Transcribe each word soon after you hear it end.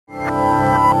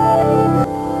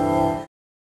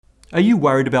Are you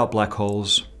worried about black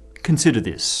holes? Consider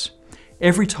this.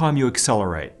 Every time you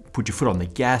accelerate, put your foot on the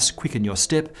gas, quicken your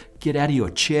step, get out of your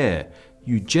chair,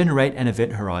 you generate an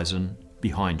event horizon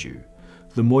behind you.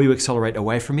 The more you accelerate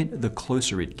away from it, the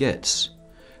closer it gets.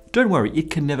 Don't worry, it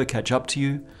can never catch up to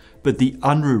you, but the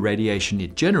Unruh radiation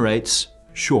it generates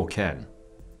sure can.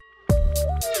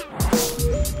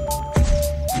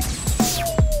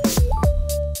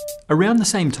 Around the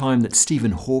same time that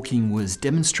Stephen Hawking was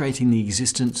demonstrating the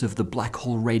existence of the black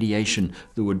hole radiation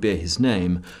that would bear his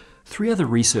name, three other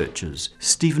researchers,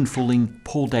 Stephen Fulling,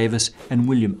 Paul Davis, and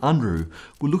William Unruh,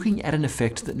 were looking at an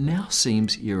effect that now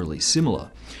seems eerily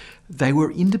similar. They were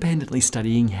independently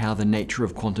studying how the nature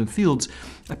of quantum fields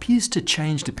appears to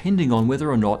change depending on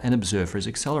whether or not an observer is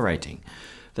accelerating.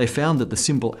 They found that the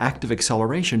simple act of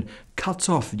acceleration cuts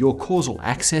off your causal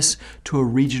access to a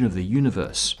region of the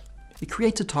universe. It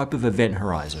creates a type of event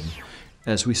horizon.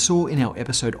 As we saw in our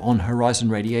episode on horizon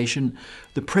radiation,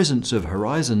 the presence of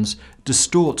horizons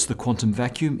distorts the quantum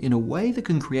vacuum in a way that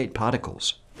can create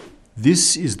particles.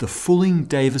 This is the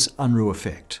Fulling-Davis-Unruh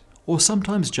effect, or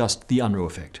sometimes just the Unruh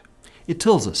effect. It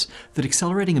tells us that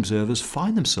accelerating observers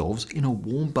find themselves in a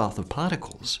warm bath of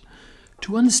particles.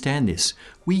 To understand this,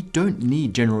 we don't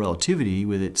need general relativity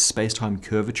with its space-time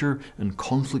curvature and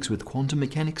conflicts with quantum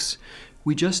mechanics.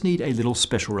 We just need a little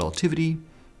special relativity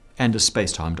and a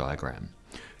space-time diagram.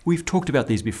 We've talked about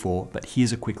these before, but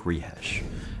here's a quick rehash.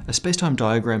 A space-time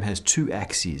diagram has two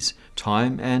axes,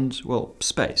 time and, well,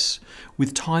 space,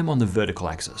 with time on the vertical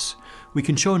axis. We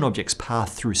can show an object's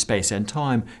path through space and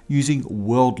time using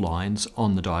world lines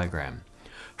on the diagram.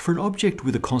 For an object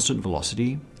with a constant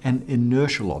velocity, an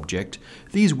inertial object,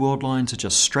 these world lines are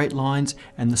just straight lines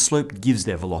and the slope gives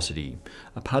their velocity.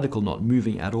 A particle not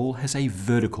moving at all has a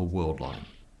vertical world line.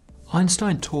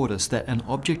 Einstein taught us that an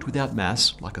object without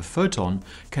mass, like a photon,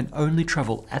 can only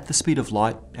travel at the speed of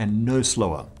light and no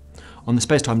slower. On the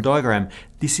space-time diagram,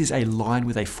 this is a line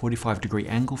with a 45-degree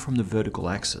angle from the vertical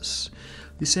axis.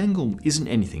 This angle isn't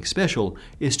anything special,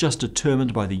 it's just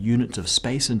determined by the units of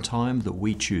space and time that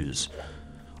we choose.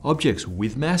 Objects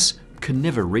with mass can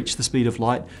never reach the speed of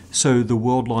light, so the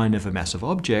world line of a massive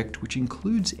object, which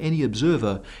includes any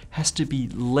observer, has to be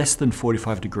less than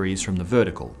 45 degrees from the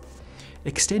vertical.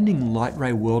 Extending light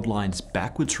ray world lines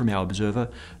backwards from our observer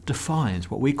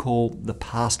defines what we call the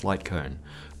past light cone,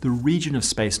 the region of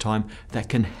space-time that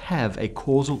can have a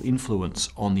causal influence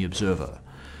on the observer.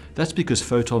 That's because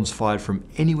photons fired from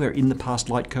anywhere in the past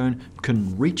light cone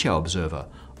can reach our observer,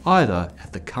 either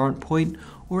at the current point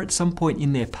or at some point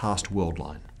in their past world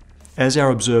line. As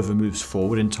our observer moves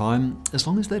forward in time, as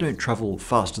long as they don't travel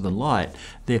faster than light,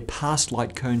 their past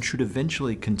light cone should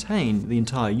eventually contain the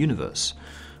entire universe.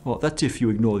 Well, that's if you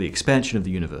ignore the expansion of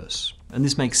the universe. And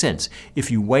this makes sense.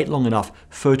 If you wait long enough,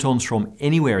 photons from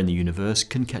anywhere in the universe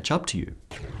can catch up to you.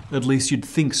 At least you'd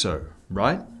think so,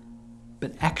 right?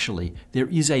 But actually, there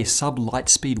is a sub-light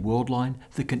speed world line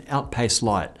that can outpace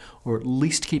light, or at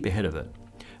least keep ahead of it.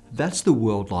 That's the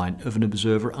world line of an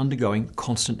observer undergoing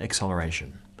constant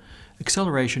acceleration.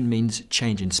 Acceleration means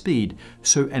change in speed,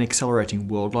 so an accelerating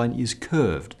world line is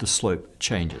curved, the slope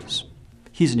changes.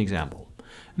 Here's an example.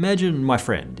 Imagine my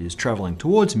friend is traveling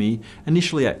towards me,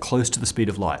 initially at close to the speed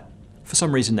of light. For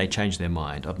some reason they change their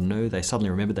mind. I don't know, they suddenly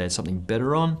remember they had something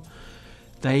better on.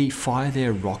 They fire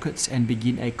their rockets and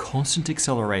begin a constant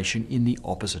acceleration in the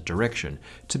opposite direction.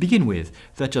 To begin with,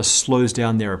 that just slows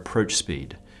down their approach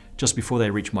speed. Just before they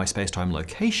reach my space-time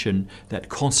location, that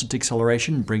constant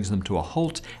acceleration brings them to a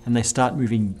halt and they start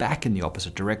moving back in the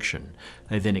opposite direction.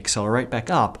 They then accelerate back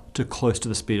up to close to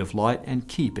the speed of light and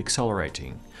keep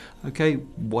accelerating. Okay,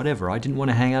 whatever, I didn't want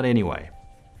to hang out anyway.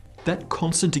 That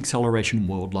constant acceleration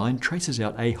world line traces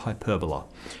out a hyperbola,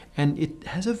 and it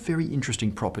has a very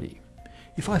interesting property.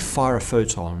 If I fire a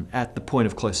photon at the point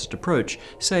of closest approach,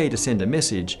 say to send a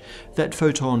message, that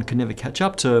photon can never catch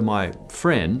up to my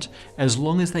friend as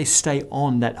long as they stay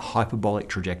on that hyperbolic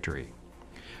trajectory.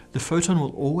 The photon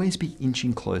will always be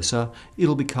inching closer,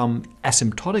 it'll become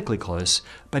asymptotically close,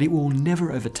 but it will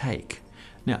never overtake.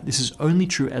 Now, this is only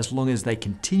true as long as they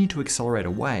continue to accelerate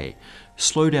away.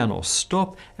 Slow down or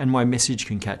stop, and my message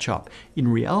can catch up. In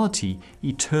reality,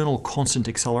 eternal constant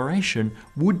acceleration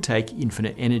would take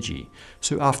infinite energy.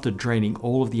 So after draining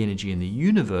all of the energy in the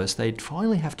universe, they'd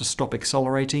finally have to stop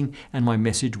accelerating and my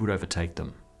message would overtake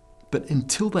them. But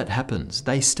until that happens,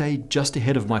 they stay just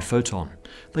ahead of my photon.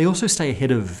 They also stay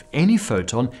ahead of any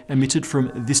photon emitted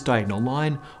from this diagonal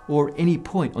line or any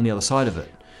point on the other side of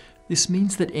it. This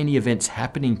means that any events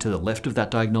happening to the left of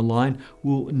that diagonal line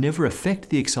will never affect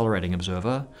the accelerating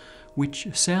observer, which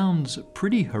sounds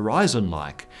pretty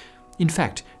horizon-like. In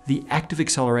fact, the act of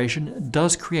acceleration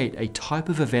does create a type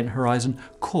of event horizon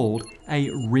called a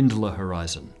Rindler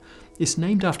Horizon. It's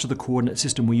named after the coordinate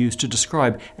system we use to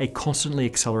describe a constantly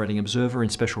accelerating observer in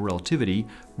special relativity,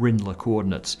 Rindler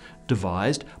coordinates,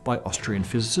 devised by Austrian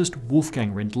physicist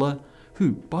Wolfgang Rindler,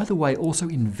 who, by the way, also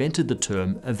invented the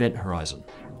term event horizon.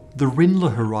 The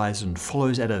Rindler horizon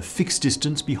follows at a fixed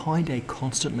distance behind a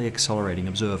constantly accelerating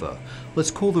observer.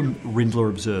 Let's call them Rindler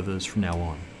observers from now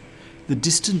on. The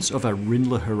distance of a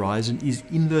Rindler horizon is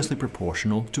inversely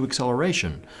proportional to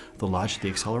acceleration. The larger the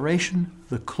acceleration,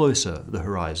 the closer the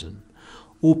horizon.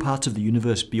 All parts of the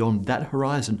universe beyond that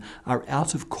horizon are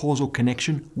out of causal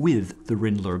connection with the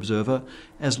Rindler observer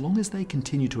as long as they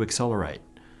continue to accelerate.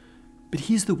 But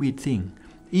here's the weird thing.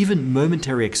 Even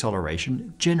momentary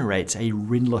acceleration generates a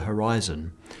Rindler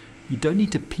horizon. You don't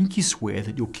need to pinky swear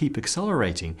that you'll keep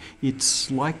accelerating. It's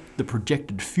like the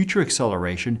projected future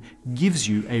acceleration gives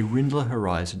you a Rindler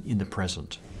horizon in the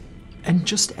present. And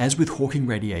just as with Hawking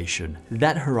radiation,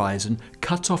 that horizon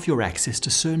cuts off your access to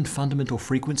certain fundamental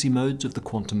frequency modes of the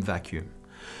quantum vacuum.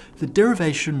 The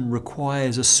derivation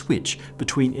requires a switch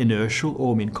between inertial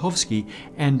or Minkowski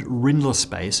and Rindler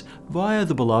space via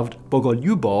the beloved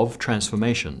Bogoliubov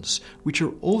transformations, which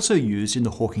are also used in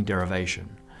the Hawking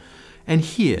derivation. And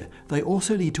here, they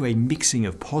also lead to a mixing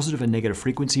of positive and negative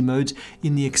frequency modes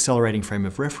in the accelerating frame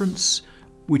of reference,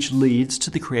 which leads to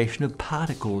the creation of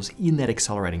particles in that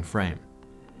accelerating frame.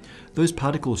 Those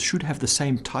particles should have the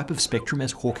same type of spectrum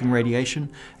as Hawking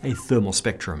radiation, a thermal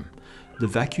spectrum. The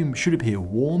vacuum should appear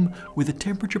warm with a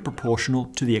temperature proportional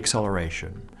to the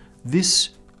acceleration. This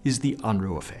is the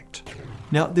Unruh effect.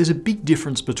 Now, there's a big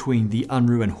difference between the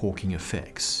Unruh and Hawking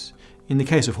effects. In the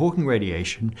case of Hawking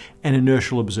radiation, an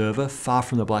inertial observer far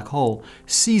from the black hole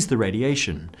sees the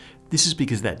radiation. This is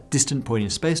because that distant point in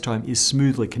spacetime is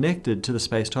smoothly connected to the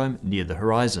spacetime near the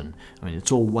horizon.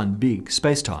 It's all one big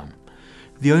spacetime.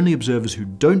 The only observers who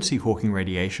don't see Hawking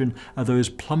radiation are those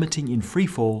plummeting in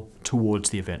freefall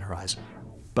towards the event horizon.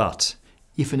 But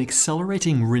if an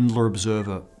accelerating Rindler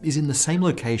observer is in the same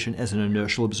location as an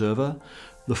inertial observer,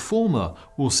 the former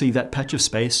will see that patch of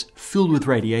space filled with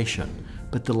radiation,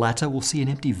 but the latter will see an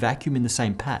empty vacuum in the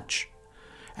same patch.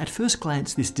 At first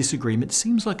glance, this disagreement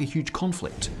seems like a huge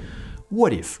conflict.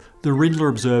 What if the Rindler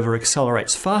observer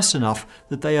accelerates fast enough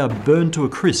that they are burned to a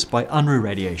crisp by Unruh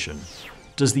radiation?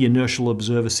 Does the inertial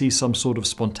observer see some sort of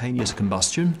spontaneous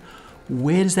combustion?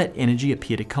 Where does that energy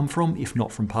appear to come from, if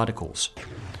not from particles?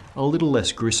 A little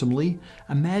less gruesomely,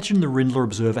 imagine the Rindler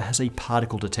observer has a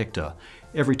particle detector.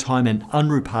 Every time an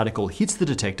Unruh particle hits the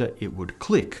detector, it would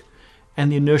click. And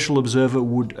the inertial observer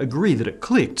would agree that it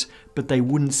clicked, but they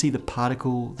wouldn't see the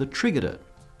particle that triggered it.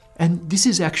 And this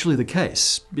is actually the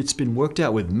case. It's been worked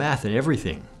out with math and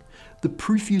everything. The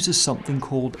proof uses something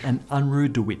called an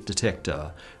Unruh DeWitt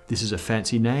detector. This is a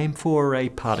fancy name for a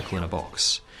particle in a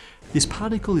box. This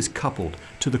particle is coupled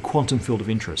to the quantum field of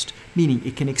interest, meaning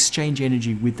it can exchange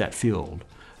energy with that field.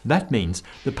 That means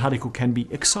the particle can be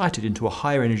excited into a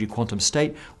higher energy quantum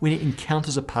state when it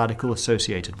encounters a particle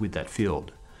associated with that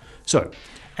field. So,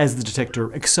 as the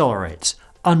detector accelerates,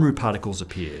 Unruh particles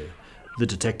appear. The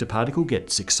detector particle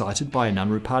gets excited by an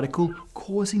Unruh particle,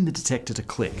 causing the detector to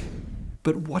click.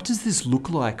 But what does this look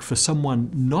like for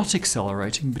someone not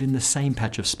accelerating but in the same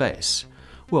patch of space?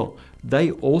 Well,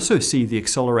 they also see the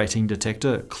accelerating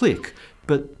detector click,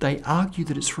 but they argue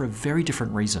that it's for a very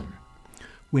different reason.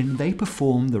 When they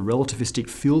perform the relativistic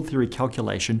field theory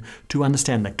calculation to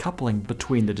understand the coupling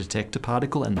between the detector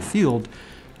particle and the field,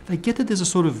 they get that there's a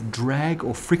sort of drag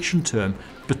or friction term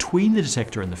between the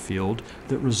detector and the field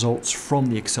that results from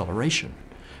the acceleration,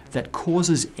 that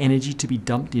causes energy to be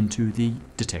dumped into the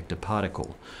detector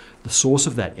particle. The source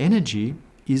of that energy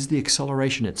is the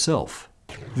acceleration itself.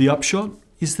 The upshot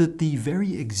is that the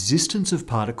very existence of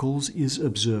particles is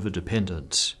observer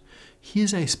dependent.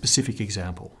 Here's a specific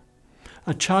example.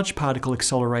 A charged particle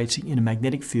accelerating in a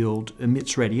magnetic field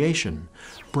emits radiation,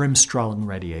 Bremsstrahlung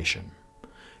radiation.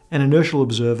 An inertial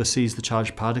observer sees the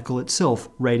charged particle itself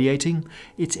radiating,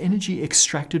 its energy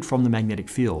extracted from the magnetic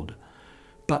field.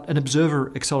 But an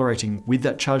observer accelerating with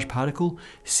that charged particle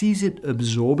sees it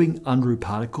absorbing Unruh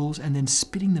particles and then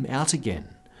spitting them out again.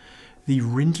 The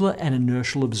Rindler and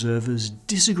inertial observers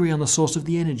disagree on the source of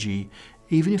the energy,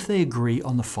 even if they agree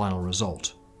on the final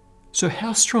result. So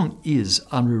how strong is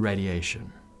Unruh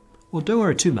radiation? Well, don't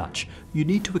worry too much. You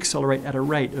need to accelerate at a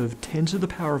rate of 10 to the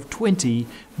power of 20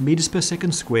 meters per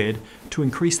second squared to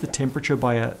increase the temperature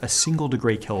by a single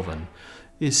degree Kelvin.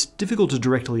 It's difficult to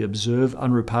directly observe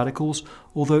Unruh particles,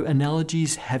 although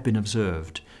analogies have been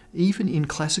observed, even in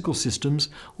classical systems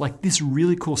like this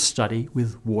really cool study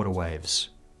with water waves.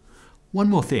 One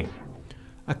more thing.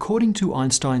 According to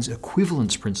Einstein's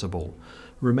equivalence principle,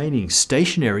 remaining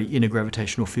stationary in a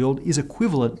gravitational field is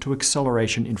equivalent to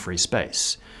acceleration in free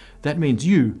space. That means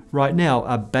you, right now,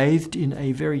 are bathed in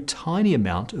a very tiny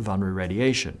amount of Unruh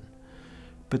radiation.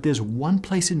 But there's one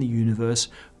place in the universe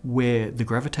where the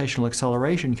gravitational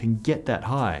acceleration can get that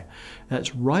high.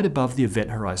 That's right above the event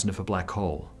horizon of a black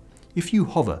hole. If you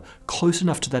hover close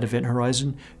enough to that event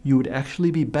horizon, you would actually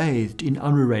be bathed in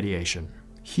Unruh radiation.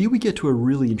 Here we get to a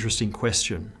really interesting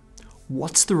question.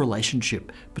 What's the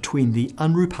relationship between the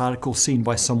Unruh particle seen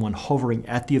by someone hovering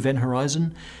at the event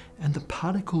horizon and the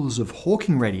particles of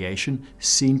Hawking radiation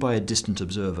seen by a distant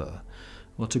observer?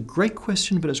 Well, it's a great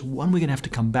question, but it's one we're going to have to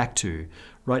come back to.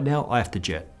 Right now, I have to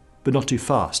jet, but not too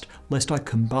fast, lest I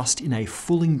combust in a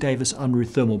Fulling-Davis Unruh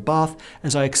thermal bath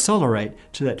as I accelerate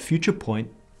to that future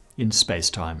point in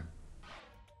space-time.